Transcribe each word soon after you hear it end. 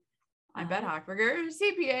I'm Beth Hochberger,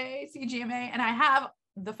 CPA, CGMA, and I have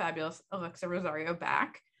the fabulous Alexa Rosario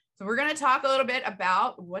back. So we're going to talk a little bit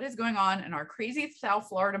about what is going on in our crazy South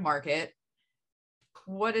Florida market.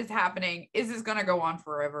 What is happening? Is this going to go on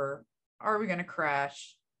forever? Are we going to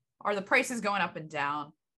crash? Are the prices going up and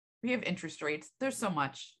down? We have interest rates. There's so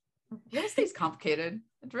much. Real estate's complicated.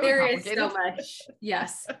 It's really complicated. There is so much.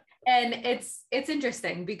 Yes. And it's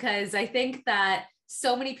interesting because I think that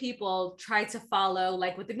so many people try to follow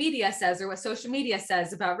like what the media says or what social media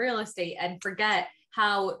says about real estate and forget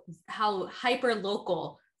how hyper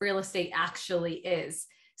local real estate actually is.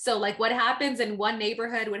 So like what happens in one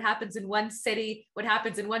neighborhood, what happens in one city, what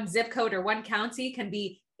happens in one zip code or one county can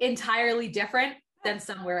be entirely different than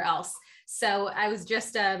somewhere else. So I was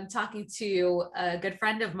just talking to a good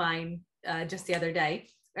friend of mine just the other day,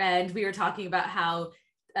 and we were talking about how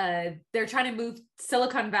they're trying to move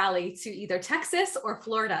Silicon Valley to either Texas or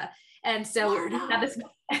Florida. And so we had this,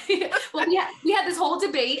 well, we had this whole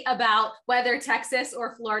debate about whether Texas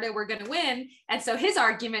or Florida were going to win. And so his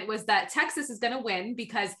argument was that Texas is going to win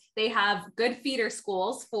because they have good feeder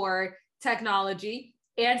schools for technology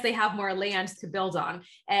and they have more land to build on.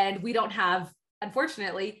 And we don't have,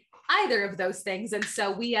 unfortunately, either of those things. And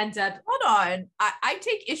so we end up. Hold on. I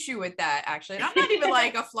take issue with that, actually. And I'm not even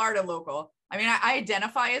like a Florida local. I mean, I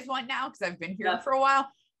identify as one now because I've been here for a while,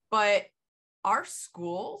 but our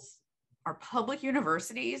schools, our public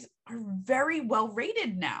universities are very well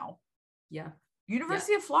rated now. Yeah.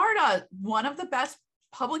 University of Florida, one of the best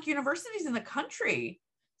public universities in the country.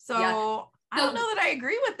 So I don't know that I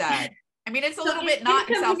agree with that. I mean, it's a little bit not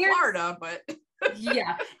in South Florida, but.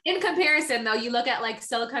 Yeah. In comparison though, you look at like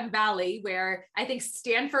Silicon Valley, where I think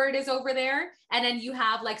Stanford is over there. And then you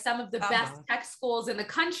have like some of the best tech schools in the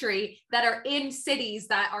country that are in cities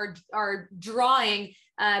that are drawing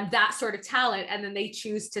that sort of talent. And then they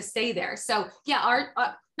choose to stay there. So yeah,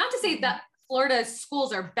 not to say that Florida's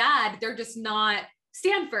schools are bad. They're just not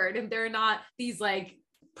Stanford and they're not these like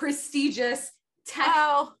prestigious tech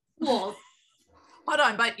schools. Hold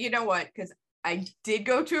on. But you know what? Because I did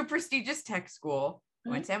go to a prestigious tech school.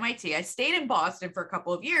 I went to MIT. I stayed in Boston for a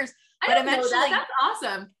couple of years. But eventually, that's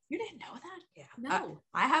awesome. You didn't know that? Yeah. No.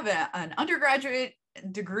 I have an undergraduate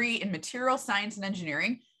degree in material science and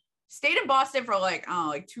engineering. Stayed in Boston for like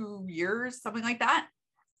 2 years, something like that.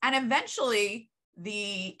 And eventually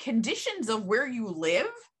the conditions of where you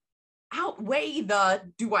live outweigh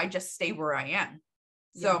do I just stay where I am?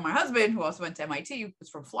 So my husband, who also went to MIT, was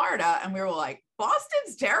from Florida. And we were like,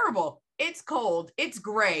 Boston's terrible. It's cold. It's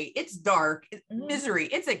gray. It's dark. It's misery.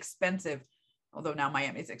 It's expensive. Although now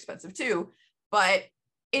Miami is expensive too. But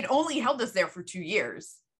it only held us there for 2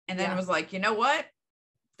 years. And then it was like, you know what?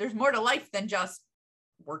 There's more to life than just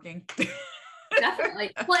working.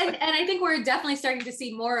 Definitely. Well, and I think we're definitely starting to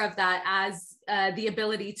see more of that as the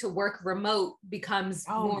ability to work remote becomes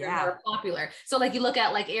more and more popular. So like you look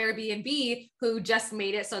at like Airbnb, who just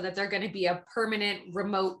made it so that they're going to be a permanent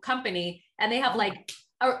remote company. And they have like,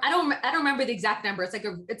 I don't remember the exact number. It's like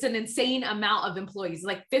it's an insane amount of employees,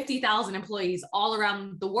 like 50,000 employees all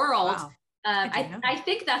around the world. Wow. I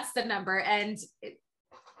think that's the number. And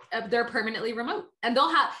they're permanently remote, and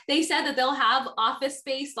they said that they'll have office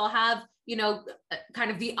space. They'll have,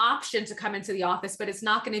 kind of the option to come into the office, but it's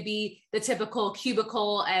not going to be the typical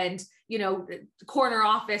cubicle and, corner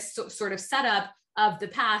office sort of setup of the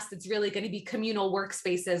past. It's really going to be communal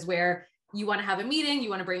workspaces where you want to have a meeting, you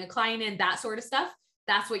want to bring a client in, that sort of stuff.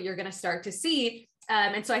 That's what you're going to start to see.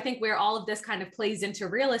 And so I think where all of this kind of plays into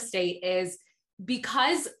real estate is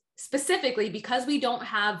because we don't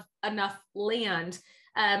have enough land.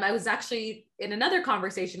 I was actually in another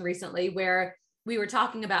conversation recently where we were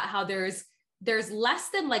talking about how there's less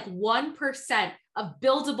than like 1% of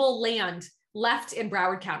buildable land left in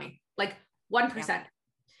Broward County, like 1%. Yeah.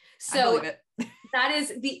 So that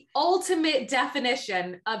is the ultimate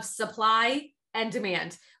definition of supply and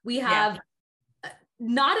demand. We have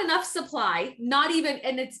not enough supply, not even,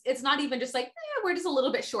 and it's not even just like, we're just a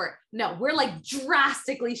little bit short. No, we're like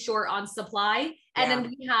drastically short on supply. And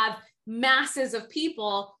then we have masses of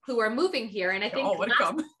people who are moving here. And I think,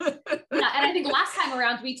 and I think last time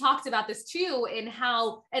around, we talked about this too, and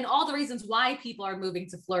all the reasons why people are moving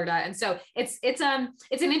to Florida. And so it's an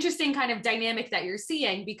interesting kind of dynamic that you're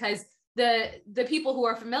seeing, because the people who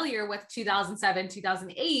are familiar with 2007,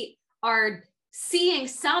 2008 are seeing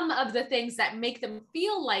some of the things that make them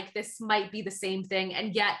feel like this might be the same thing.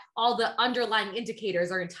 And yet all the underlying indicators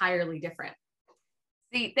are entirely different.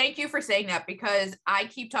 See, thank you for saying that, because I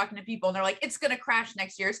keep talking to people and they're like, it's going to crash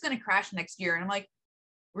next year. It's going to crash next year. And I'm like,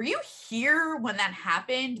 were you here when that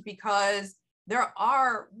happened? Because there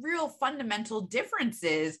are real fundamental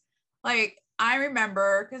differences. Like, I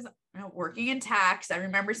remember, because working in tax, I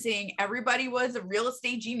remember seeing everybody was a real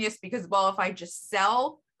estate genius because, well, if I just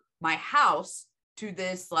sell my house to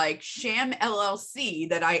this like sham LLC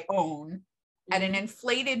that I own at an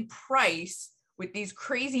inflated price with these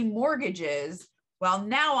crazy mortgages, well,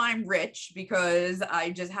 now I'm rich because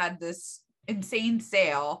I just had this insane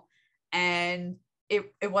sale and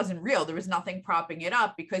it wasn't real. There was nothing propping it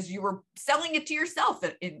up because you were selling it to yourself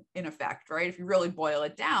in effect, right? If you really boil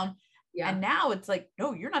it down. Yeah. And now it's like,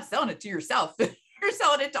 no, you're not selling it to yourself. You're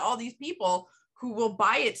selling it to all these people who will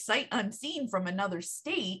buy it sight unseen from another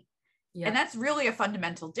state. Yeah. And that's really a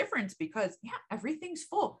fundamental difference because everything's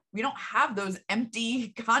full. We don't have those empty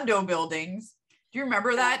condo buildings. Do you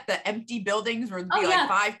remember that? The empty buildings where there'd be like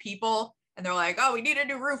 5 people and they're like, oh, we need a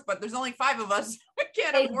new roof, but there's only 5 of us. We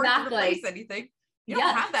can't afford to replace anything. You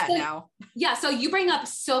don't have that now. Yeah. So you bring up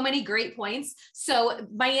so many great points. So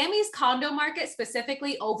Miami's condo market,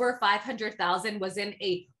 specifically over 500,000, was in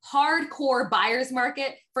a hardcore buyer's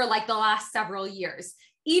market for like the last several years.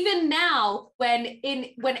 Even now, when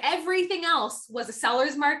everything else was a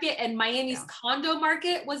seller's market and Miami's condo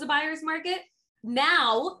market was a buyer's market,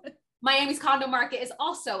 now Miami's condo market is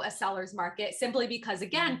also a seller's market simply because,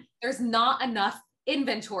 again, there's not enough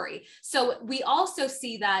inventory. So we also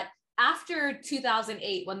see that after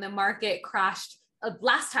 2008, when the market crashed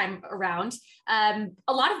last time around, a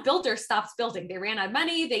lot of builders stopped building. They ran out of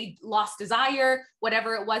money, they lost desire,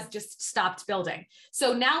 whatever it was, just stopped building.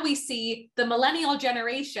 So now we see the millennial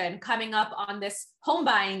generation coming up on this home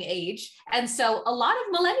buying age. And so a lot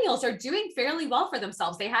of millennials are doing fairly well for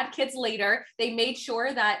themselves. They had kids later. They made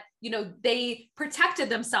sure that, they protected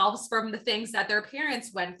themselves from the things that their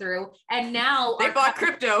parents went through. And now they bought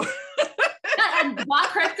crypto. And bought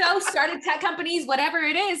crypto, started tech companies, whatever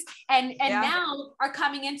it is, and now are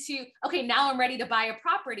coming into, okay, now I'm ready to buy a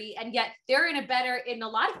property, and yet they're in a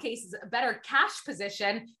lot of cases, a better cash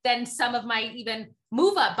position than some of my even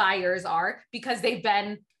move-up buyers are, because they've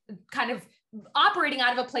been kind of operating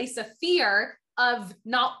out of a place of fear of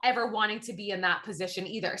not ever wanting to be in that position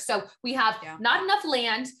either. So we have not enough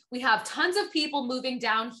land. We have tons of people moving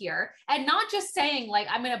down here, and not just saying like,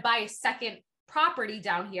 I'm going to buy a second property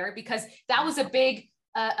down here, because that was a big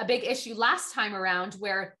issue last time around,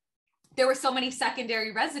 where there were so many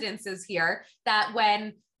secondary residences here that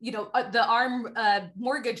when the ARM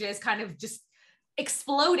mortgages kind of just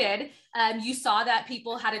exploded, you saw that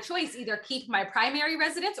people had a choice: either keep my primary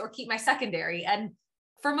residence or keep my secondary. And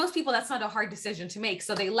for most people, that's not a hard decision to make.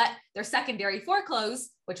 So they let their secondary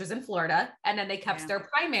foreclose, which was in Florida, and then they kept their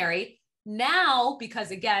primary. Now,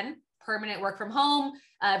 because again, permanent work from home,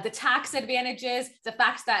 the tax advantages, the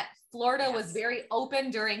fact that Florida was very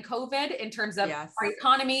open during COVID in terms of our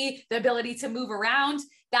economy, the ability to move around,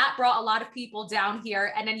 that brought a lot of people down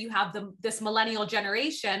here. And then you have this millennial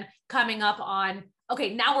generation coming up on,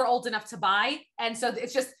 okay, now we're old enough to buy. And so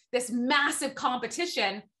it's just this massive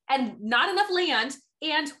competition and not enough land.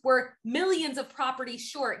 And we're millions of properties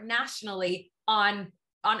short nationally on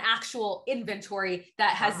actual inventory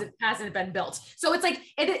that hasn't been built. So it's like,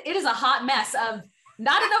 it is a hot mess of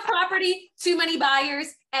not enough property, too many buyers,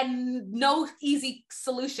 and no easy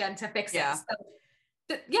solution to fix it.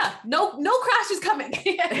 So, no crash is coming.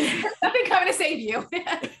 Nothing coming to save you.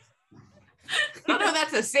 I don't know,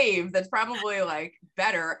 that's a save. That's probably like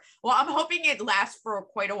better. Well, I'm hoping it lasts for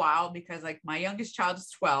quite a while, because like my youngest child is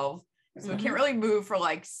 12. So we can't really move for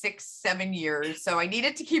like 6-7 years. So I need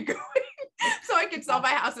it to keep going so I can sell my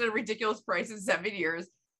house at a ridiculous price in 7 years.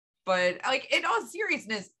 But like, in all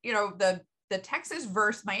seriousness, the Texas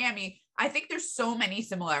versus Miami, I think there's so many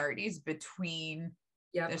similarities between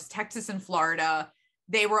there's Texas and Florida.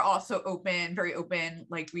 They were also open, very open,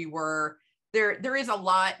 like we were. There is a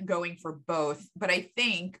lot going for both. But I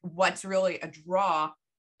think what's really a draw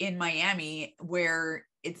in Miami, where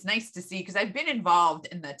it's nice to see, because I've been involved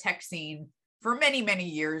in the tech scene for many, many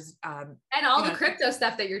years. And all the crypto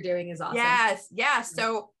stuff that you're doing is awesome. Yes.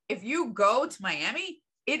 So if you go to Miami,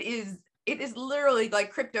 it is literally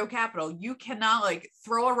like crypto capital. You cannot like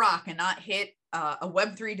throw a rock and not hit a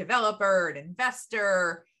Web3 developer, an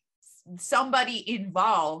investor, somebody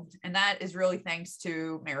involved. And that is really thanks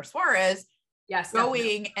to Mayor Suarez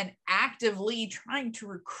going and actively trying to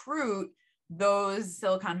recruit those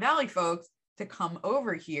Silicon Valley folks to come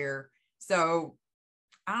over here. So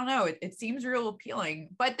I don't know, it seems real appealing,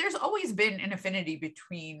 but there's always been an affinity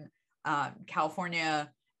between California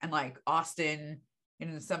and like Austin,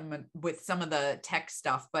 with some of the tech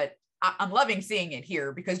stuff, but I'm loving seeing it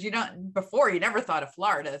here, because before you never thought of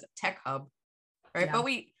Florida as a tech hub, right? But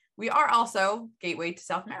we are also gateway to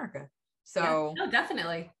South America. So no,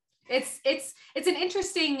 definitely. It's an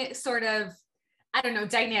interesting sort of I don't know,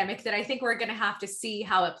 dynamic that I think we're going to have to see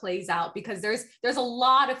how it plays out, because there's a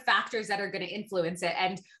lot of factors that are going to influence it.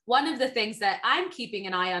 And one of the things that I'm keeping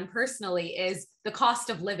an eye on personally is the cost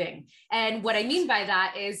of living. And what I mean by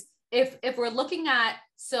that is if we're looking at,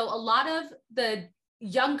 so a lot of the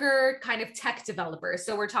younger kind of tech developers,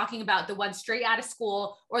 so we're talking about the ones straight out of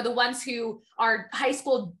school, or the ones who are high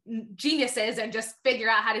school geniuses and just figure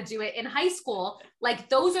out how to do it in high school, like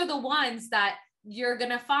those are the ones that you're going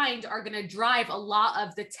to find are going to drive a lot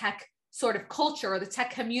of the tech sort of culture or the tech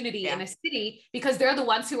community in a city, because they're the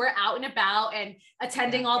ones who are out and about and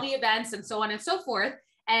attending all the events and so on and so forth.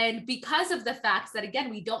 And because of the fact that, again,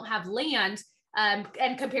 we don't have land,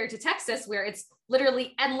 and compared to Texas, where it's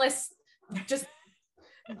literally endless, just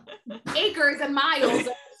acres and miles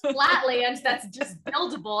of flat land that's just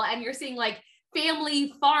buildable. And you're seeing like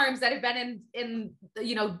family farms that have been in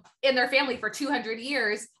their family for 200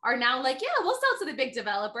 years are now like, yeah, we'll sell to the big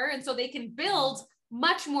developer. And so they can build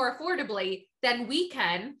much more affordably than we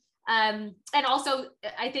can. And also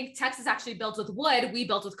I think Texas actually builds with wood. We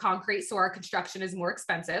built with concrete. So our construction is more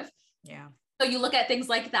expensive. Yeah. So you look at things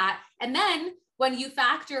like that. And then when you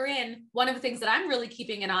factor in, one of the things that I'm really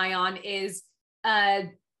keeping an eye on is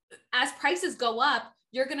as prices go up,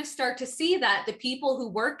 you're going to start to see that the people who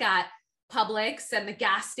work at Publix and the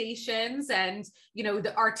gas stations and,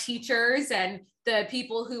 our teachers and the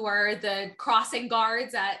people who are the crossing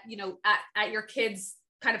guards at your kids'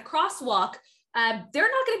 kind of crosswalk, they're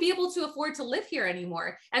not going to be able to afford to live here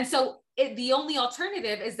anymore. And so the only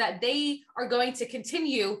alternative is that they are going to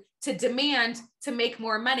continue to demand to make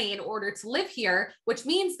more money in order to live here, which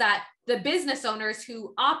means that the business owners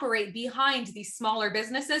who operate behind these smaller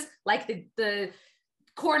businesses, like the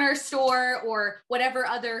corner store or whatever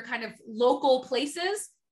other kind of local places,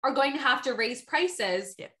 are going to have to raise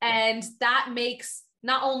prices. Yeah. And that makes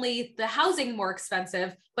not only the housing more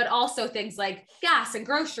expensive, but also things like gas and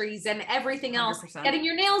groceries and everything else, 100%. Getting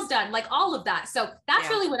your nails done, like all of that. So that's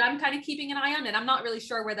really what I'm kind of keeping an eye on. And I'm not really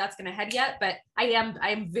sure where that's going to head yet, but I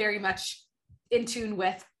am very much in tune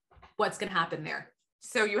with what's going to happen there.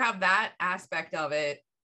 So you have that aspect of it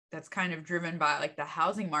that's kind of driven by like the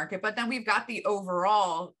housing market, but then we've got the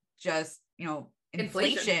overall just,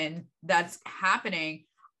 inflation that's happening.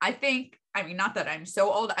 I mean, not that I'm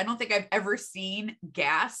so old. I don't think I've ever seen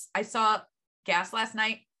gas. I saw gas last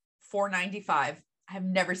night, $4.95. I have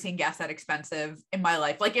never seen gas that expensive in my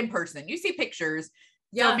life, like in person. You see pictures.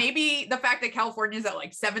 Yeah. So maybe the fact that California is at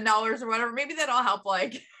like $7 or whatever, maybe that'll help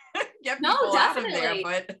like get people out of there.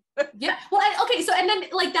 But yeah. Well, okay. So, and then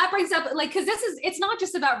like that brings up like, cause it's not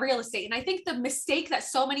just about real estate. And I think the mistake that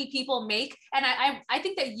so many people make, and I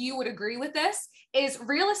think that you would agree with this, is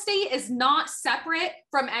real estate is not separate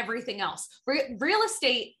from everything else. Real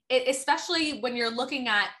estate, especially when you're looking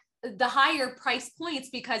at the higher price points,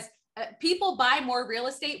 because people buy more real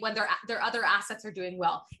estate when their other assets are doing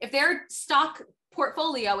well. If their stock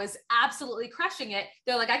portfolio is absolutely crushing it,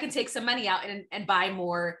 they're like, I can take some money out and buy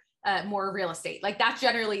more real estate. Like that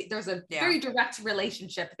generally, there's a very direct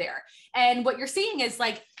relationship there. And what you're seeing is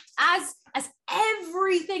like, as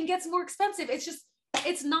everything gets more expensive,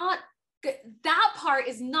 it's not, that part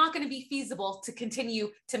is not going to be feasible to continue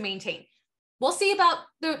to maintain. We'll see about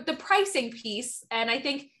the pricing piece. And I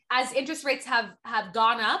think as interest rates have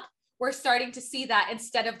gone up, we're starting to see that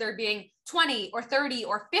instead of there being 20 or 30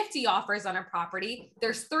 or 50 offers on a property,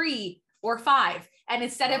 there's 3 or 5. And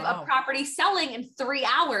instead of a property selling in 3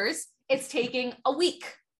 hours, it's taking a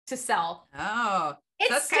week to sell. Oh,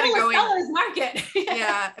 it's still a seller's market.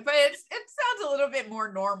 Yeah, but it sounds a little bit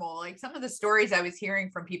more normal. Like some of the stories I was hearing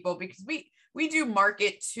from people, because we do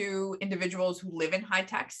market to individuals who live in high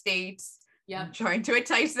tax states. Yeah, trying to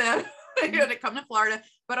entice them to come to Florida,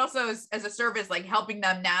 but also as a service, like helping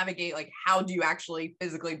them navigate, like how do you actually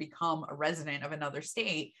physically become a resident of another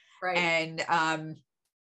state? Right. And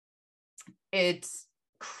it's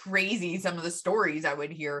crazy some of the stories I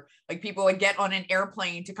would hear. Like people would get on an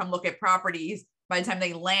airplane to come look at properties. By the time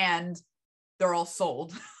they land, they're all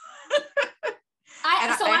sold.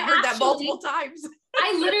 I heard that multiple times.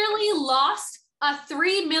 I literally lost a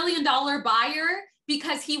 $3 million buyer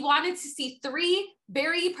because he wanted to see 3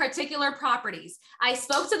 very particular properties. I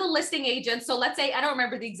spoke to the listing agent. So let's say, I don't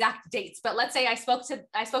remember the exact dates, but let's say I spoke to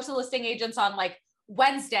the listing agents on like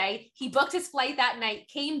Wednesday. He booked his flight that night,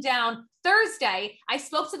 came down Thursday. I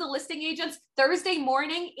spoke to the listing agents Thursday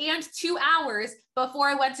morning and 2 hours before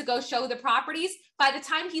I went to go show the properties. By the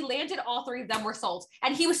time he landed, all 3 of them were sold.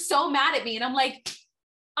 And he was so mad at me. And I'm like,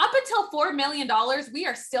 up until $4 million, we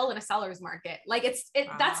are still in a seller's market. Like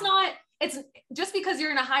that's not, it's just because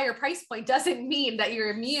you're in a higher price point doesn't mean that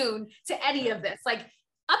you're immune to any of this. Like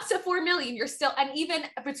up to 4 million, you're still, and even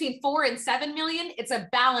between 4 and 7 million, it's a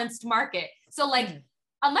balanced market. So like,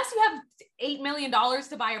 unless you have $8 million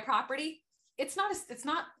to buy a property, it's not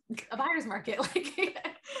a buyer's market. Like,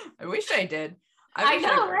 I wish I did. I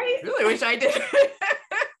know, right? Really wish I did.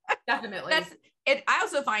 Definitely. That's it. I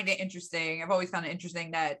also find it interesting. I've always found it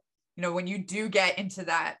interesting that, you know, when you do get into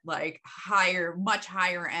that like much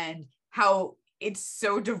higher end, how it's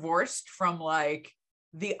so divorced from like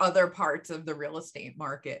the other parts of the real estate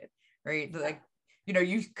market, right? Like, you know,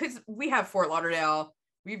 because we have Fort Lauderdale,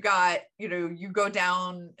 we've got, you know, you go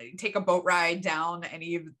down, take a boat ride down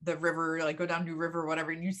any of the river, like go down New River,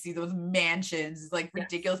 whatever, and you see those mansions, like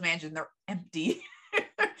ridiculous mansions, they're empty.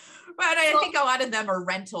 But I think a lot of them are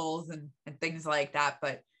rentals and things like that.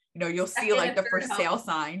 But, you know, you'll see like the for sale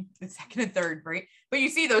sign, the second and third, right? But you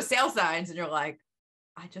see those sale signs and you're like,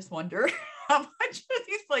 I just wonder how much are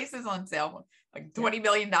these places on sale, like $20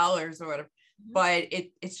 million or whatever. But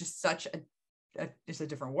it's just such it's a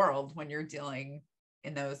different world when you're dealing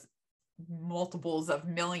in those multiples of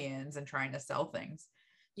millions and trying to sell things.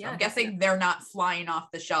 So I'm guessing they're not flying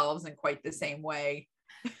off the shelves in quite the same way.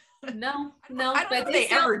 No, I don't know if they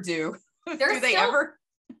ever do. Do they ever?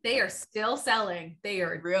 They are still selling. They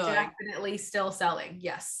are really definitely still selling.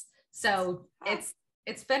 Yes. So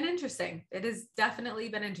it's been interesting. It has definitely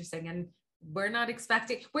been interesting. And we're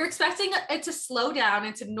expecting it to slow down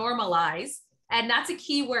and to normalize. And that's a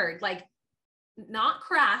key word, like not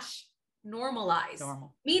crash, normalize.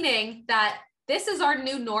 Normal. Meaning that this is our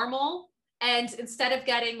new normal. And instead of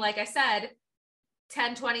getting, like I said,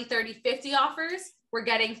 10, 20, 30, 50 offers, we're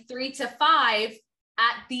getting 3 to 5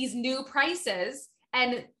 at these new prices.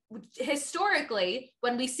 And historically,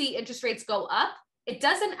 when we see interest rates go up, it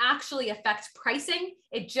doesn't actually affect pricing.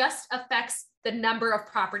 It just affects the number of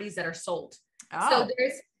properties that are sold. Oh.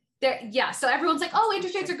 So so everyone's like, oh,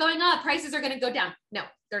 interest rates are going up, prices are going to go down. No,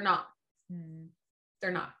 they're not.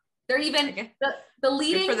 They're not. They're even the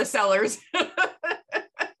leading good for the sellers.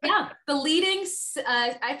 Yeah, the leading,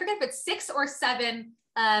 I forget if it's 6 or 7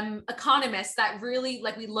 economists that really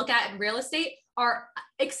like we look at in real estate are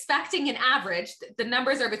expecting an average. The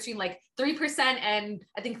numbers are between like 3% and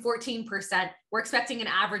I think 14%. We're expecting an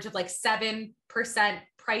average of like 7%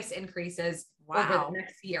 price increases over the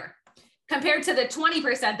next year, compared to the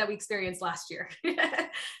 20% that we experienced last year.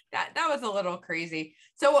 that was a little crazy.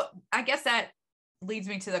 So I guess that leads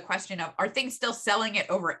me to the question of, are things still selling it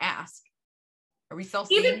over ask? Are we still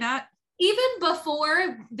seeing that? Even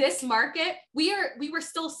before this market, we were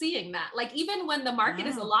still seeing that. Like even when the market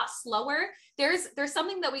is a lot slower, there's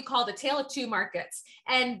something that we call the tale of two markets.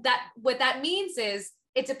 And that what that means is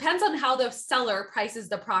it depends on how the seller prices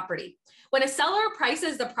the property. When a seller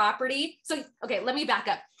prices the property, so okay, let me back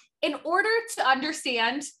up. In order to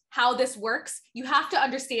understand how this works, you have to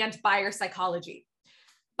understand buyer psychology.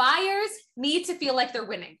 Buyers need to feel like they're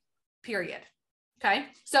winning, period. Okay.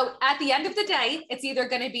 So at the end of the day, it's either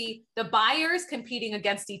going to be the buyers competing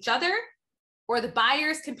against each other or the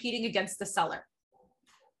buyers competing against the seller.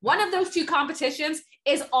 One of those two competitions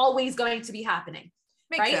is always going to be happening.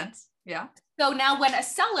 Makes sense. Yeah. So now when a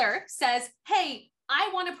seller says, hey,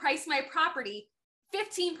 I want to price my property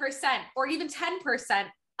 15% or even 10%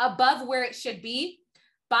 above where it should be,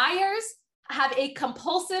 buyers have a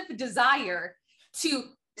compulsive desire to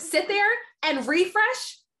sit there and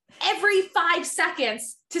refresh every 5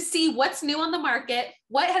 seconds to see what's new on the market,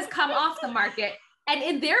 what has come off the market. And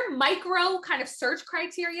in their micro kind of search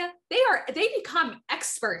criteria, they become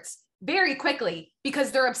experts very quickly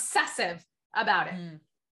because they're obsessive about it.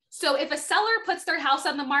 So if a seller puts their house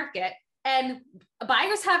on the market and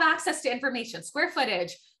buyers have access to information, square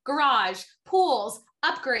footage, garage, pools,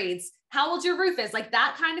 upgrades, how old your roof is, like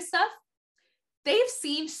that kind of stuff, they've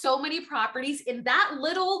seen so many properties in that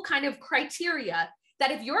little kind of criteria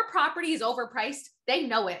that if your property is overpriced, they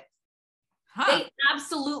know it. They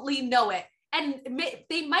absolutely know it. And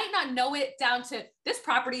they might not know it down to this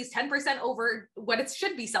property is 10% over what it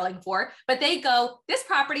should be selling for, but they go, this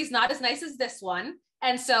property is not as nice as this one.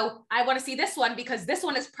 And so I want to see this one because this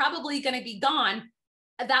one is probably going to be gone.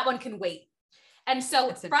 That one can wait. And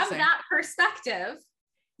so from that perspective,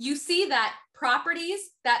 you see that properties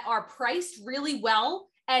that are priced really well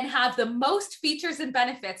and have the most features and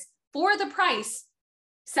benefits for the price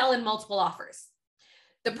sell in multiple offers.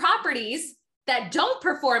 The properties that don't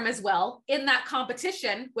perform as well in that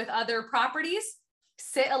competition with other properties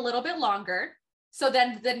sit a little bit longer. So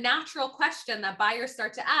then the natural question that buyers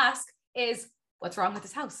start to ask is, what's wrong with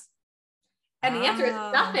this house? And the answer is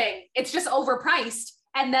nothing. It's just overpriced.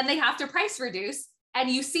 And then they have to price reduce. And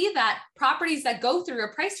you see that properties that go through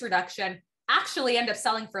a price reduction actually end up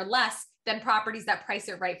selling for less than properties that price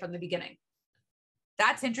it right from the beginning.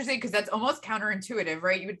 That's interesting because that's almost counterintuitive,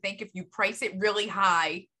 right? You would think if you price it really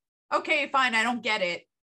high, okay, fine, I don't get it.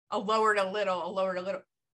 I'll lower it a little, I'll lower it a little.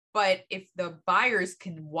 But if the buyers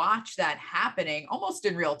can watch that happening almost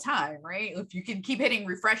in real time, right? If you can keep hitting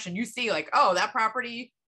refresh and you see like, oh, that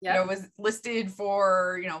property, was listed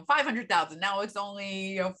for, 500,000. Now it's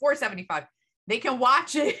only, 475. They can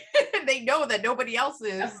watch it. They know that nobody else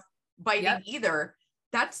is biting either.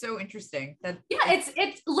 That's so interesting.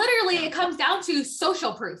 It's literally, it comes down to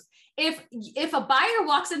social proof. If a buyer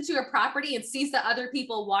walks into a property and sees that other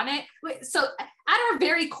people want it, so at our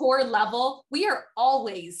very core level, we are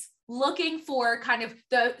always looking for kind of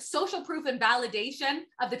the social proof and validation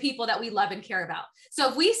of the people that we love and care about. So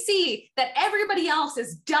if we see that everybody else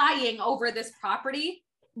is dying over this property,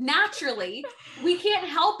 naturally, we can't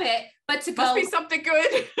help it but to must be something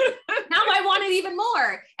good. Now I want it even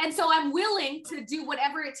more. And so I'm willing to do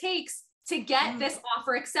whatever it takes to get this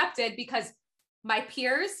offer accepted because my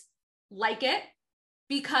peers like it,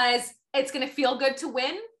 because it's going to feel good to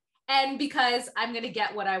win, and because I'm going to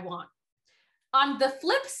get what I want. On the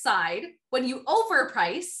flip side, when you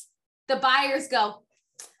overprice, the buyers go,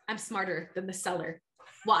 I'm smarter than the seller.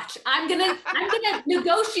 Watch, I'm gonna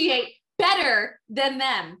negotiate better than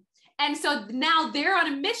them. And so now they're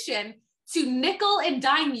on a mission to nickel and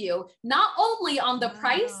dime you, not only on the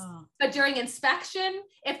price, but during inspection,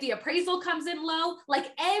 if the appraisal comes in low,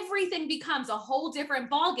 like everything becomes a whole different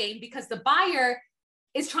ballgame because the buyer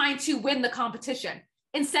is trying to win the competition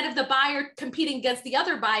instead of the buyer competing against the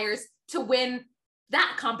other buyers to win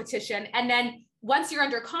that competition. And then once you're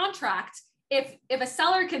under contract, if a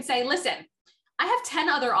seller can say, listen, I have 10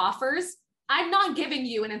 other offers, I'm not giving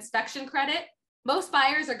you an inspection credit. Most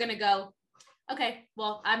buyers are going to go, okay,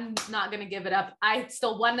 well, I'm not going to give it up. I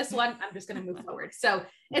still won this one. I'm just going to move forward. So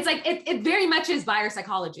it's like, it very much is buyer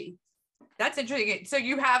psychology. That's interesting. So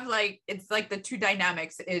you have it's like the two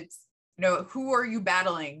dynamics. It's, who are you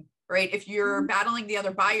battling, right? If you're battling the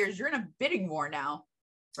other buyers, you're in a bidding war now,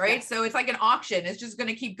 right? Yeah. So it's like an auction. It's just going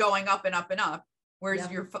to keep going up and up and up. Whereas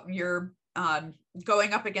you're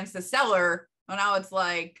going up against the seller. Well, now it's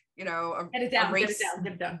like, a race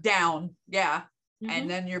down. Yeah. And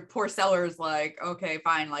then your poor seller is like, okay,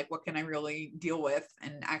 fine. Like, what can I really deal with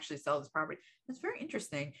and actually sell this property? It's very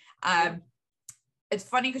interesting. It's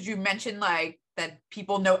funny because you mentioned that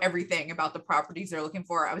people know everything about the properties they're looking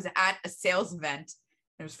for. I was at a sales event.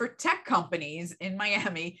 It was for tech companies in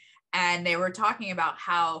Miami. And they were talking about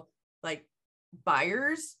how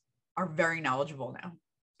buyers are very knowledgeable now.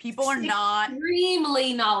 People are not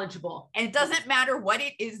extremely knowledgeable. And it doesn't matter what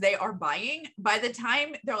it is they are buying. By the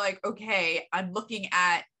time they're like, okay, I'm looking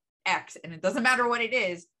at X and it doesn't matter what it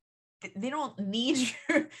is, they don't need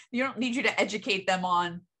you. You don't need you to educate them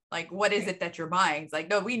on what is it that you're buying. It's like,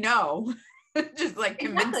 no, we know. Just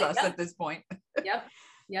convince us at this point.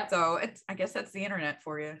 Yep. So I guess that's the internet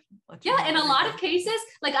for you. In a lot of cases,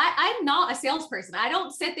 I'm not a salesperson. I don't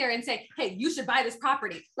sit there and say, hey, you should buy this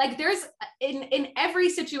property. There's in every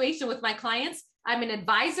situation with my clients, I'm an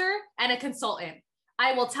advisor and a consultant.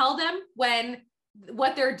 I will tell them when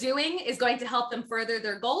what they're doing is going to help them further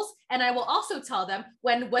their goals. And I will also tell them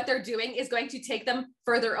when what they're doing is going to take them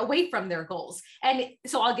further away from their goals. And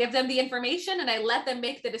so I'll give them the information and I let them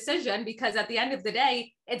make the decision because at the end of the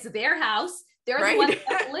day, it's their house. They're the ones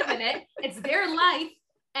that live in it. It's their life.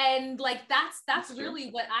 And that's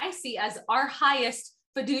really what I see as our highest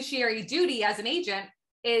fiduciary duty as an agent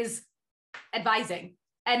is advising.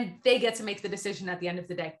 And they get to make the decision at the end of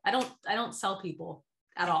the day. I don't sell people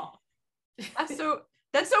at all. That's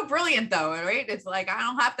so brilliant though, right? It's I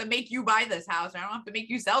don't have to make you buy this house. I don't have to make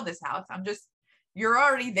you sell this house. You're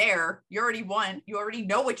already there. You already won. You already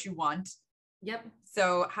know what you want. Yep.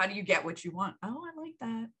 So how do you get what you want? Oh, I like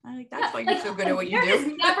that. That's why you're so good at what you do. There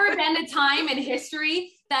has never been a time in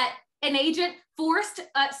history that an agent forced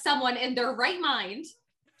someone in their right mind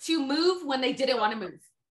to move when they didn't want to move.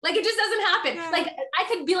 It just doesn't happen. Yeah. I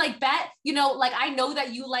could be Bet, I know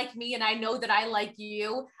that you like me and I know that I like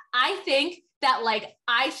you. I think that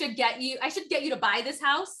I should get you to buy this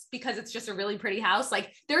house because it's just a really pretty house.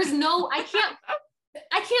 There's no, I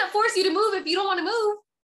can't force you to move if you don't want to move.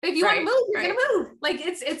 If you want to move, you're going to move.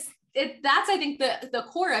 That's, I think the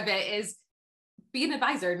core of it is be an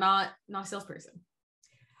advisor, not a salesperson.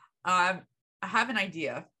 I have an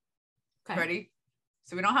idea. Okay. Ready?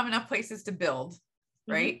 So we don't have enough places to build,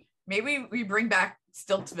 right? Mm-hmm. Maybe we bring back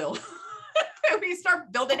Stiltsville. We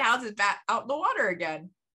start building houses back out in the water again.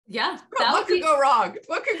 Yeah. What could go wrong?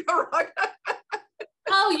 What could go wrong?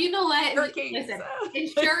 Oh, you know what? Hurricanes. Listen,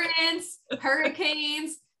 insurance,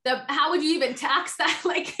 hurricanes, how would you even tax that?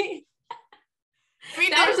 I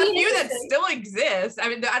mean, there's a few that still exist. I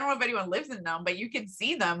mean, I don't know if anyone lives in them, but you can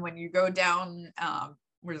see them when you go down,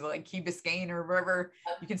 where's it, like Key Biscayne or wherever,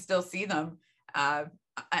 you can still see them. And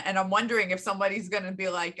I'm wondering if somebody's going to be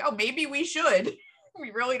like, oh, maybe we should.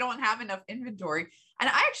 We really don't have enough inventory. And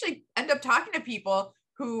I actually end up talking to people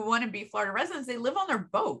who want to be Florida residents. They live on their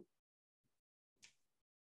boat.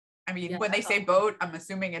 I mean, when they say boat, I'm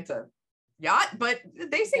assuming it's a yacht, but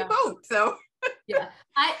they say boat. So yeah.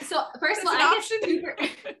 So first of all,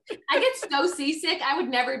 I get so seasick. I would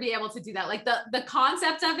never be able to do that. Like the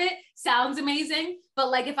concept of it sounds amazing, but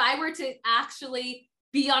like if I were to actually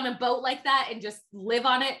be on a boat like that and just live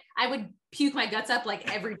on it, I would puke my guts up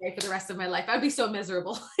like every day for the rest of my life. I'd be so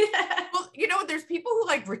miserable. Well, you know, there's people who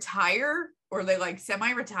like retire or they like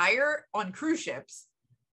semi-retire on cruise ships.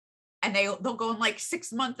 And they'll go on like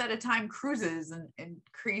 6 months at a time cruises and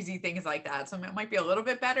crazy things like that. So it might be a little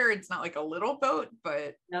bit better. It's not like a little boat,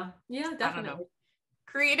 but yeah, definitely. I don't know.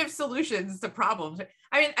 Creative solutions to problems.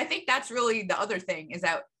 I mean, I think that's really the other thing is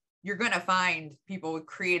that you're going to find people with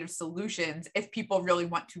creative solutions if people really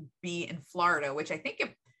want to be in Florida, which I think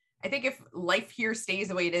if life here stays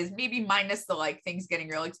the way it is, maybe minus the like things getting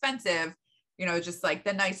real expensive, you know, just like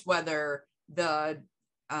the nice weather, the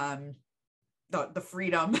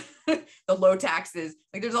freedom, the low taxes,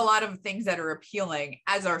 like there's a lot of things that are appealing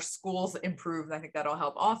as our schools improve. I think that'll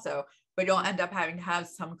help also, but you'll end up having to have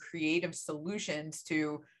some creative solutions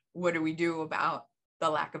to what do we do about the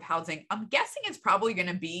lack of housing. I'm guessing it's probably going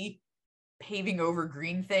to be paving over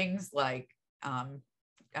green things like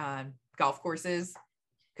golf courses.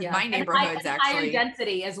 Because my neighborhood's actually higher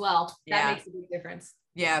density as well. That makes a big difference.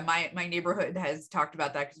 Yeah, my neighborhood has talked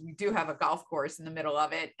about that because we do have a golf course in the middle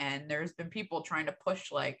of it. And there's been people trying to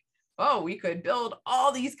push like, oh, we could build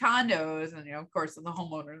all these condos. And, you know, of course, the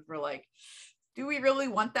homeowners were like, do we really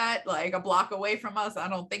want that like a block away from us? I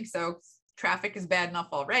don't think so. Traffic is bad enough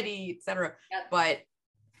already, et cetera. Yep. But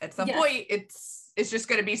at some point, it's just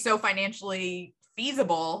going to be so financially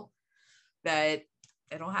feasible that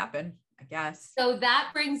it'll happen, I guess. So that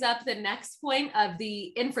brings up the next point of the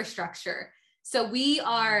infrastructure. So we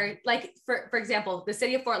are like, for example, the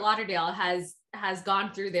city of Fort Lauderdale has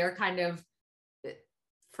gone through their kind of,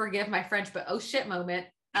 forgive my French, but oh shit moment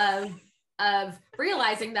of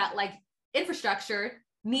realizing that like infrastructure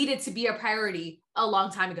needed to be a priority a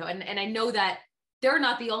long time ago. And I know that they're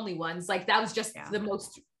not the only ones. Like that was just the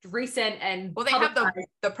most recent and well, they have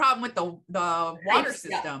the problem with the water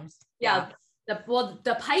systems.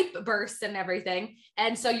 The pipe bursts and everything.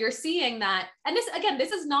 And so you're seeing that, and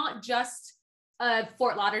this is not just a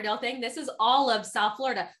Fort Lauderdale thing. This is all of South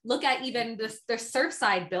Florida. Look at even the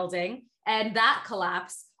Surfside building and that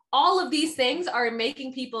collapse. All of these things are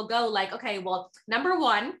making people go like, okay, well, number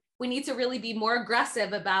one, we need to really be more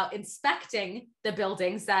aggressive about inspecting the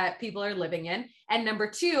buildings that people are living in. And number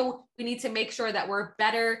two, we need to make sure that we're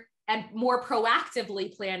better and more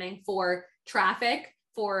proactively planning for traffic,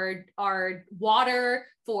 for our water,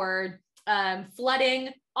 for flooding,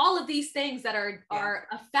 all of these things that are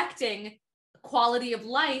affecting quality of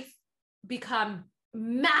life become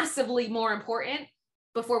massively more important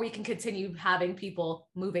before we can continue having people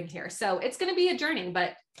moving here. So it's going to be a journey,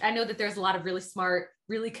 but I know that there's a lot of really smart,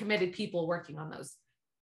 really committed people working on those.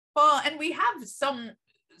 Well, and we have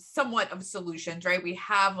somewhat of solutions, right? We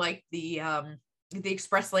have like the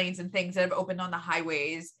express lanes and things that have opened on the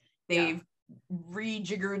highways. They've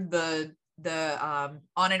rejiggered the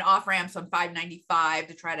on and off ramps on 595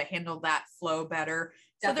 to try to handle that flow better.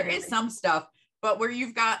 Definitely. So there is some stuff, but where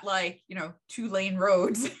you've got like, you know, 2-lane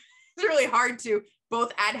roads, it's really hard to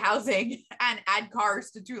both add housing and add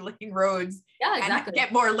cars to 2-lane roads. Yeah, exactly. And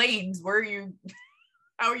get more lanes.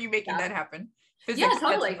 How are you making that happen? Physics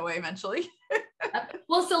gets in the way eventually.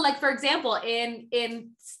 Well, so like, for example,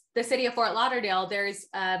 in the city of Fort Lauderdale, there's,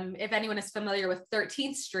 if anyone is familiar with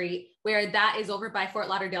 13th Street, where that is over by Fort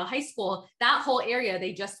Lauderdale High School, that whole area,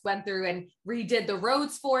 they just went through and redid the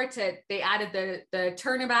roads they added the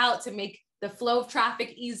turnabout to make the flow of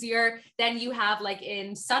traffic easier. Then you have like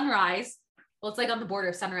in Sunrise, well, it's like on the border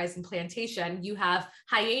of Sunrise and Plantation, you have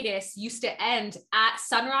Hiatus used to end at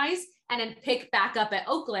Sunrise and then pick back up at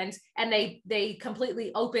Oakland. And they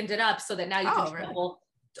completely opened it up so that now you can travel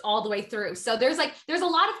all the way through. So there's a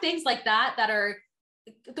lot of things like that are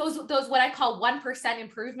those what I call 1%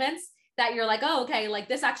 improvements that you're like, oh, okay, like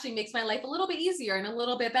this actually makes my life a little bit easier and a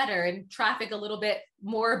little bit better and traffic a little bit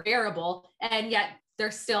more bearable. And yet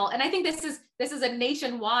there's still, and I think this is a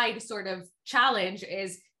nationwide sort of challenge,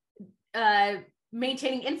 is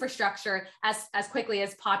maintaining infrastructure as quickly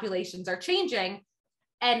as populations are changing.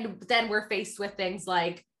 And then we're faced with things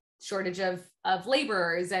like shortage of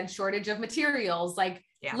laborers and shortage of materials. Like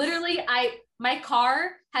literally, My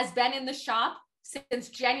car has been in the shop since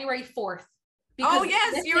January 4th. Oh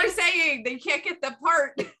yes, you were saying they can't get the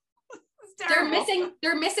part. They're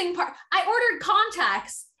missing part. I ordered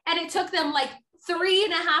contacts and it took them like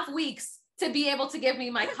 3.5 weeks to be able to give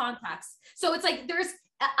me my contacts. So it's like,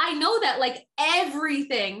 I know that like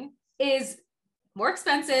everything is more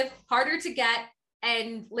expensive, harder to get,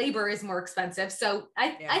 and labor is more expensive. So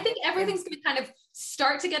I think everything's going to kind of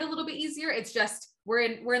start to get a little bit easier. It's just, we're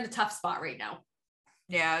in the tough spot right now.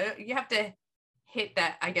 Yeah. You have to hit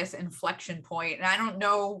that, I guess, inflection point. And I don't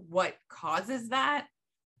know what causes that.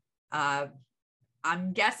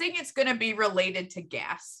 I'm guessing it's going to be related to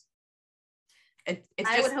gas. I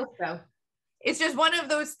would hope so. It's just one of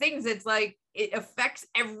those things. It's like, it affects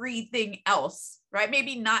everything else, right?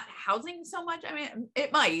 Maybe not housing so much. I mean,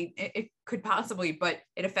 it could possibly, but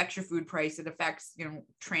it affects your food price. It affects,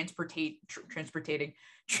 transporting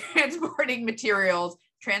materials,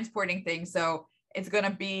 transporting things. So it's going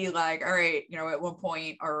to be like, all right, at one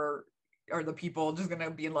point are the people just going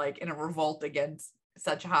to be like in a revolt against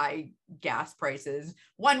such high gas prices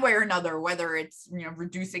one way or another, whether it's,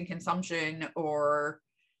 reducing consumption or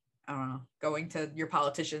I don't know, going to your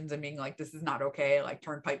politicians and being like, this is not okay, like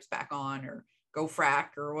turn pipes back on or go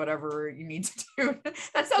frack or whatever you need to do.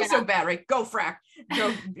 That sounds so bad, right? Go frack,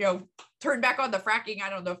 go, turn back on the fracking. I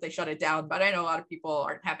don't know if they shut it down, but I know a lot of people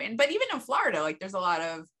aren't happy. But even in Florida, like there's a lot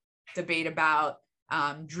of debate about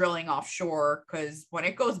drilling offshore, because when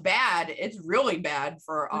it goes bad, it's really bad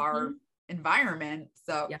for our environment.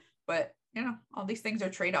 So, but all these things are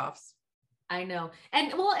trade-offs. I know.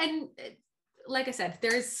 And like I said,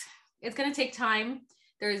 it's going to take time.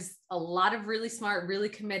 There's a lot of really smart, really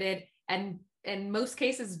committed, and in most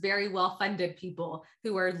cases, very well-funded people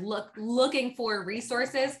who are looking for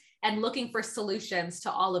resources and looking for solutions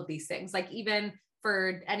to all of these things. Like even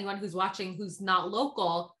for anyone who's watching, who's not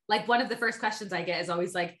local, like one of the first questions I get is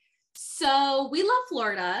always like, so we love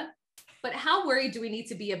Florida, but how worried do we need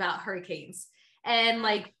to be about hurricanes? And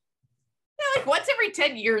like once every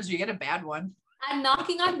 10 years, you get a bad one. I'm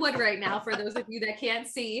knocking on wood right now for those of you that can't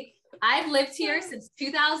see. I've lived here since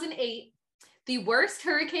 2008. The worst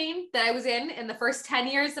hurricane that I was in the first 10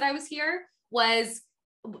 years that I was here was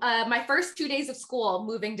my first 2 days of school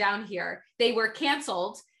moving down here. They were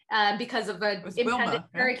canceled because of an impending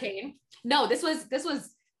hurricane. No, this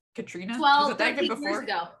was Katrina. 12, 13 years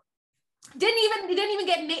ago. Didn't even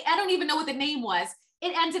get, I don't even know what the name was.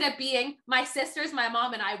 It ended up being my sisters, my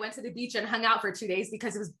mom, and I went to the beach and hung out for 2 days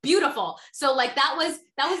because it was beautiful. So like that was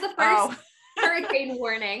the first hurricane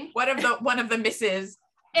warning. One of the misses.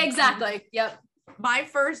 Exactly. Yep. My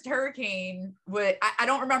first hurricane I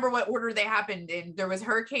don't remember what order they happened in. There was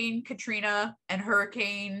Hurricane Katrina and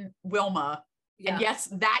Hurricane Wilma. Yeah. And yes,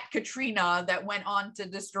 that Katrina that went on to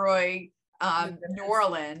destroy New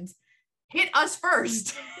Orleans hit us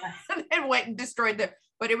first and then went and destroyed them.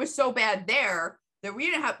 But it was so bad there that we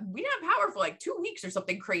didn't have power for like 2 weeks or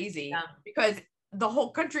something crazy because the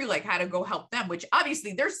whole country like had to go help them, which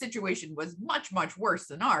obviously their situation was much, much worse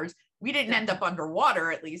than ours. We didn't end up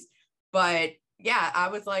underwater at least, but yeah, I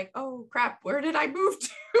was like, oh crap, where did I move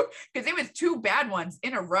to? Because it was 2 bad ones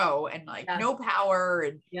in a row and like no power.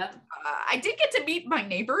 And I did get to meet my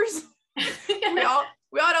neighbors. we all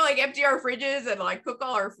had to like empty our fridges and like cook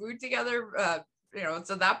all our food together.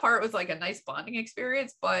 So that part was like a nice bonding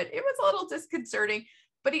experience, but it was a little disconcerting.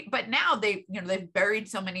 But now they've buried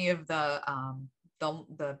so many of the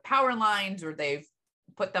power lines, or they've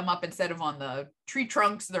put them up instead of on the tree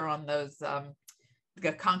trunks. They're on those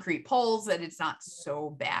the concrete poles, that it's not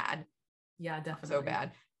so bad. Yeah, definitely. So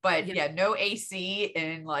bad. But no AC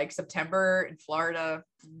in like September in Florida.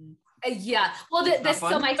 Yeah. Well,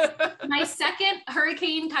 so my second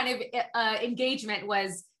hurricane kind of engagement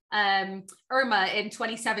was Irma in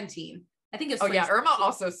 2017. I think it was. Oh yeah, Irma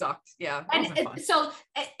also sucked. Yeah. So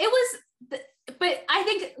it was, but I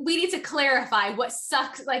think we need to clarify what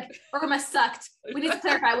sucked. Like Irma sucked. We need to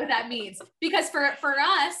clarify what that means, because for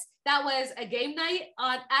us that was a game night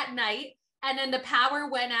at night, and then the power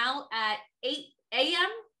went out at 8 a.m.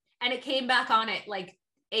 and it came back on at like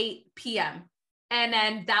 8 p.m. And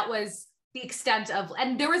then that was the extent of,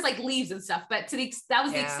 and there was like leaves and stuff, but that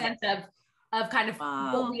was the extent of kind of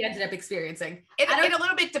what we ended up experiencing. It a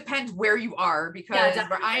little bit depends where you are, because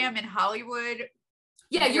where I am in Hollywood,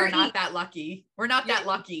 you're not that lucky. We're not that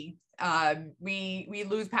lucky. We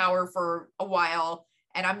lose power for a while,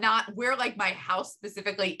 and I'm not where like my house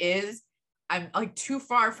specifically is. I'm like too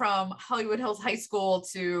far from Hollywood Hills High School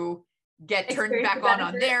to get turned back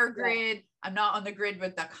on their grid. I'm not on the grid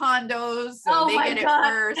with the condos, so they get it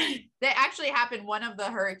first. That actually happened. One of the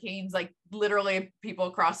hurricanes, like literally people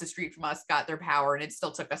across the street from us got their power, and it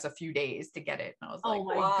still took us a few days to get it. And I was like,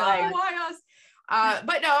 why us?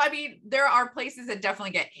 But no, I mean, there are places that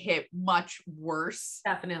definitely get hit much worse.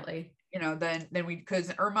 Definitely. You know, than we,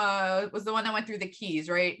 because Irma was the one that went through the Keys,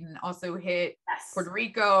 right? And also hit Puerto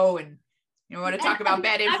Rico. And, you know, want to talk about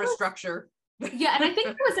bad infrastructure. Yeah, and I think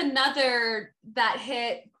there was another that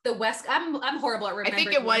hit the West. I'm horrible at remembering.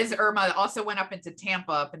 I think it was Irma. Also went up into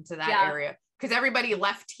Tampa, up into that area, because everybody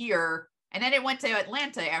left here, and then it went to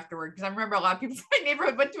Atlanta afterward. Because I remember a lot of people from my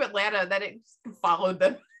neighborhood went to Atlanta, that it followed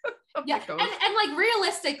them. Yeah, and like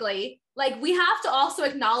realistically, like we have to also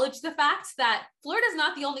acknowledge the fact that Florida is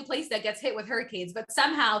not the only place that gets hit with hurricanes, but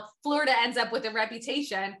somehow Florida ends up with a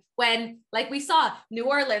reputation when, like we saw New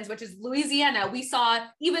Orleans, which is Louisiana, we saw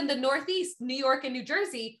even the Northeast, New York and New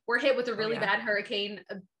Jersey were hit with a really bad hurricane,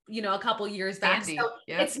 you know, a couple years back. Sandy. So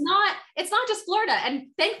it's not just Florida. And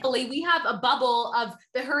thankfully we have a bubble of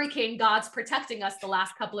the hurricane gods protecting us the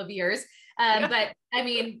last couple of years. But I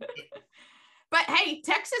mean, but hey,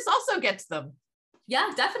 Texas also gets them. Yeah,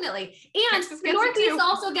 definitely. And the Northeast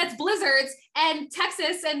also gets blizzards, and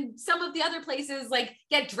Texas and some of the other places like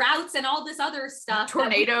get droughts and all this other stuff.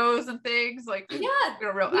 Tornadoes and things like,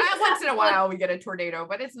 once in a while we get a tornado,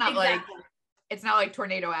 but it's not it's not like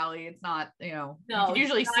Tornado Alley. It's not, you know, you can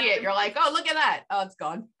usually see it. You're like, oh, look at that. Oh, it's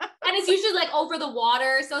gone. And it's usually like over the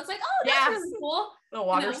water. So it's like, oh, that's really cool. The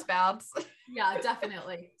water spouts. Yeah,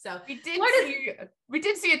 definitely. So we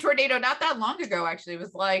did see a tornado not that long ago, actually. It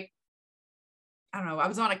was like, I don't know, I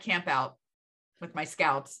was on a camp out with my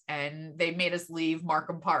scouts, and they made us leave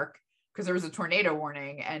Markham Park because there was a tornado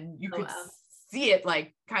warning, and you could see it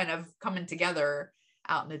like kind of coming together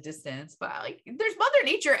out in the distance. But like, there's Mother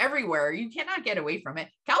Nature everywhere. You cannot get away from it.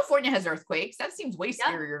 California has earthquakes. That seems way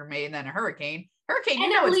scarier to me than a hurricane. You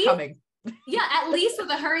know it's coming. Yeah, at least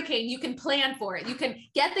with a hurricane, you can plan for it. You can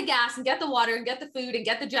get the gas and get the water and get the food and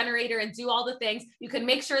get the generator and do all the things. You can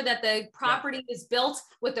make sure that the property is built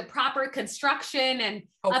with the proper construction and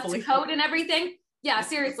up to code and everything. Yeah,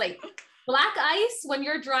 seriously. Black ice, when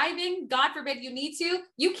you're driving, God forbid you need to,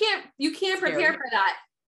 you can't prepare for that.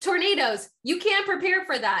 Tornadoes, you can't prepare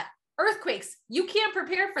for that. Earthquakes, you can't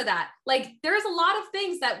prepare for that. Like, there's a lot of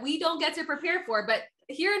things that we don't get to prepare for, but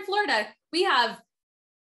here in Florida, we have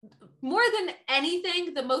more than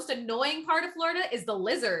anything, the most annoying part of Florida is the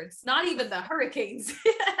lizards, not even the hurricanes.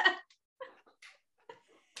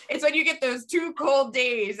 It's when you get those 2 cold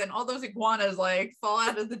days and all those iguanas like fall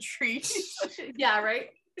out of the trees. Yeah, right.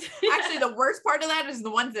 Actually, the worst part of that is the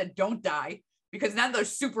ones that don't die, because then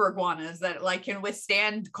those super iguanas that like can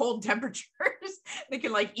withstand cold temperatures, they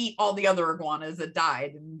can like eat all the other iguanas that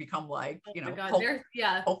died and become like, you know,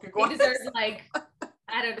 Hulk iguanas. They deserve like,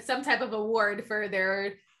 I don't know, some type of award for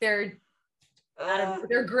their grit,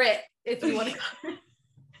 if you want to call it.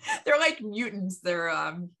 They're like mutants. They're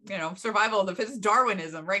you know, survival of the fittest,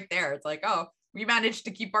 Darwinism right there. It's like, oh, we managed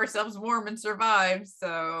to keep ourselves warm and survive,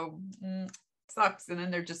 so sucks. And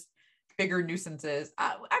then they're just bigger nuisances.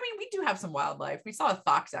 I mean, we do have some wildlife. We saw a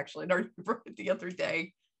fox actually in our neighborhood the other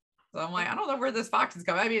day, so I'm like, I don't know where this fox is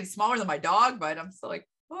coming. I mean, it's smaller than my dog, but I'm still like,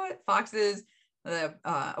 what? Foxes, the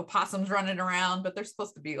opossums running around, but they're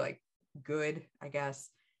supposed to be like good, I guess.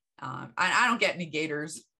 I don't get any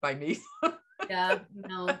gators by me. Yeah,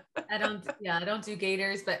 no, I don't do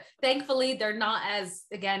gators, but thankfully they're not as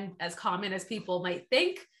common as people might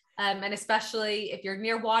think. And especially if you're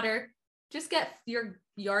near water, just get your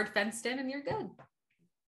yard fenced in and you're good.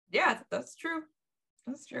 Yeah, that's true.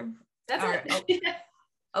 That's it. Right.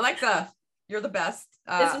 Alexa, you're the best.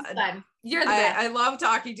 This was fun. You're the best. I love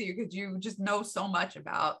talking to you because you just know so much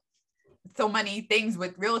about so many things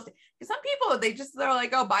with real estate. Because some people, they're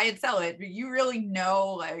like, oh, buy and sell it. But you really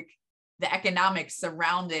know like the economics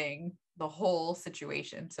surrounding the whole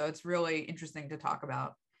situation. So it's really interesting to talk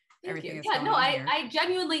about everything. Yeah, no, I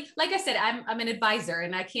genuinely, like I said, I'm an advisor,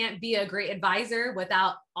 and I can't be a great advisor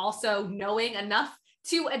without also knowing enough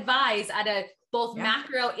to advise at a both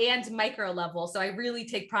macro and micro level. So I really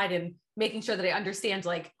take pride in making sure that I understand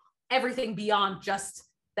like everything beyond just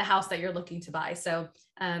the house that you're looking to buy. So,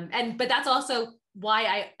 but that's also why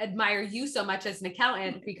I admire you so much as an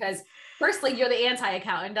accountant, because firstly, you're the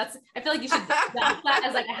anti-accountant. I feel like you should that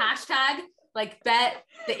as like a hashtag, like bet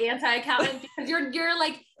the anti-accountant, because you're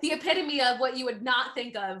like the epitome of what you would not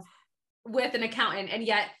think of with an accountant. And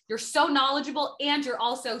yet you're so knowledgeable and you're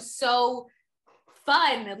also so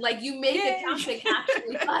fun. Like you make accounting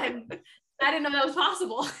actually fun. I didn't know that was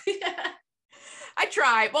possible. I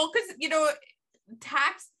try. Well, because, you know,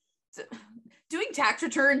 doing tax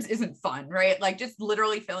returns isn't fun, right? Like just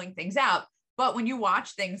literally filling things out. But when you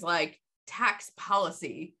watch things like tax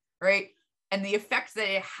policy, right? And the effects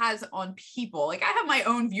that it has on people, like I have my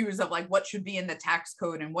own views of like what should be in the tax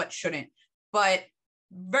code and what shouldn't. But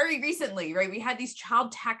very recently, right, we had these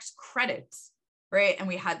child tax credits, right? And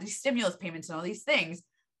we had these stimulus payments and all these things.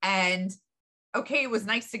 And okay, it was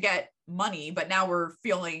nice to get money, but now we're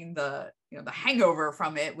feeling the, you know, the hangover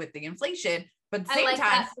from it with the inflation. But at the same time,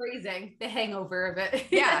 that phrasing, the hangover of it.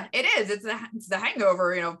 Yeah, it is. It's the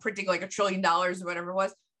hangover, you know, printing like $1 trillion or whatever it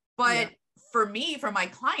was. But for me, for my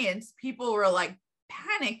clients, people were like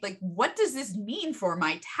panicked, like, what does this mean for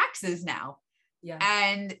my taxes now? Yeah.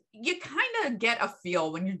 And you kind of get a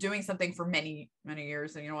feel when you're doing something for many, many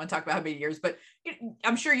years, and you don't want to talk about how many years, but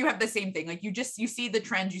I'm sure you have the same thing. Like you see the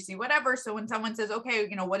trends, you see whatever. So when someone says, okay,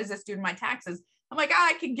 you know, what does this do to my taxes? I'm like,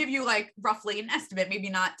 I can give you like roughly an estimate, maybe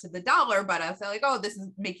not to the dollar, but I'll say like, oh, this is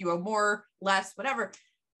make you a more, less, whatever.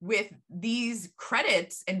 With these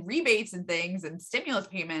credits and rebates and things and stimulus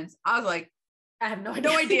payments, I was like, I have no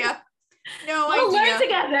idea. No idea. We'll learn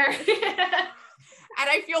together. And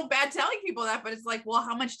I feel bad telling people that, but it's like, well,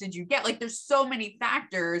 how much did you get? Like, there's so many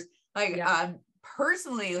factors. Like,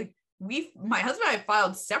 personally, like my husband and I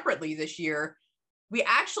filed separately this year. We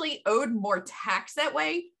actually owed more tax that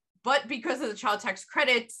way, but because of the child tax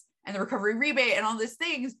credits and the recovery rebate and all these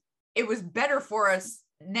things, it was better for us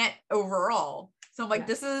net overall. So I'm like,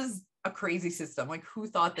 this is a crazy system. Like, who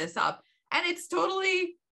thought this up? And it's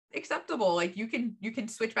totally acceptable. Like you can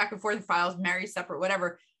switch back and forth files, marry separate,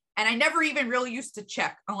 whatever. And I never even really used to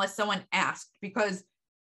check unless someone asked, because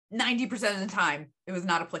 90% of the time it was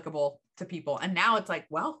not applicable to people. And now it's like,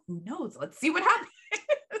 well, who knows? Let's see what happens.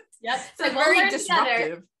 Yep. So it's very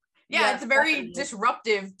disruptive. Yeah, it's very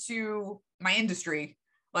disruptive to my industry.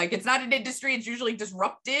 Like it's not an industry, it's usually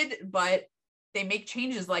disrupted, but they make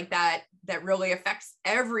changes like that really affects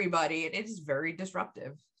everybody. And it is very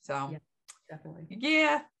disruptive. So definitely.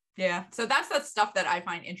 Yeah. So that's the stuff that I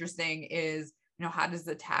find interesting is, you know, how does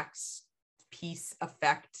the tax piece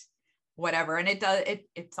affect whatever? And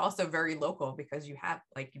it's also very local because you have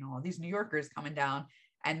like, you know, all these New Yorkers coming down,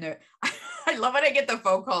 and I love when I get the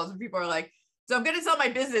phone calls and people are like, so I'm going to sell my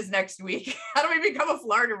business next week. How do I become a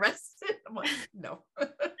Florida resident? I'm like, no.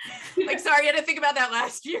 Like, sorry, I had to think about that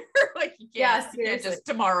last year. Like, you can't just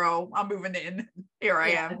tomorrow I'm moving in. Here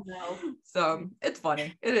I am. No. So it's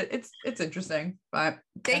funny. It's interesting, but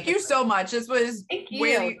thank you so much. This was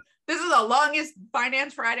this is the longest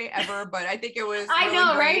Finance Friday ever, but I think it was I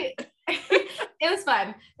know, great. Right? It was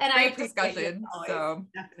fun. And great discussion. So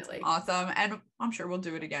definitely awesome. And I'm sure we'll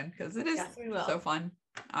do it again because it is so fun.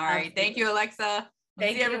 All right. Thank you, Alexa.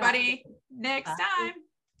 See everybody next time.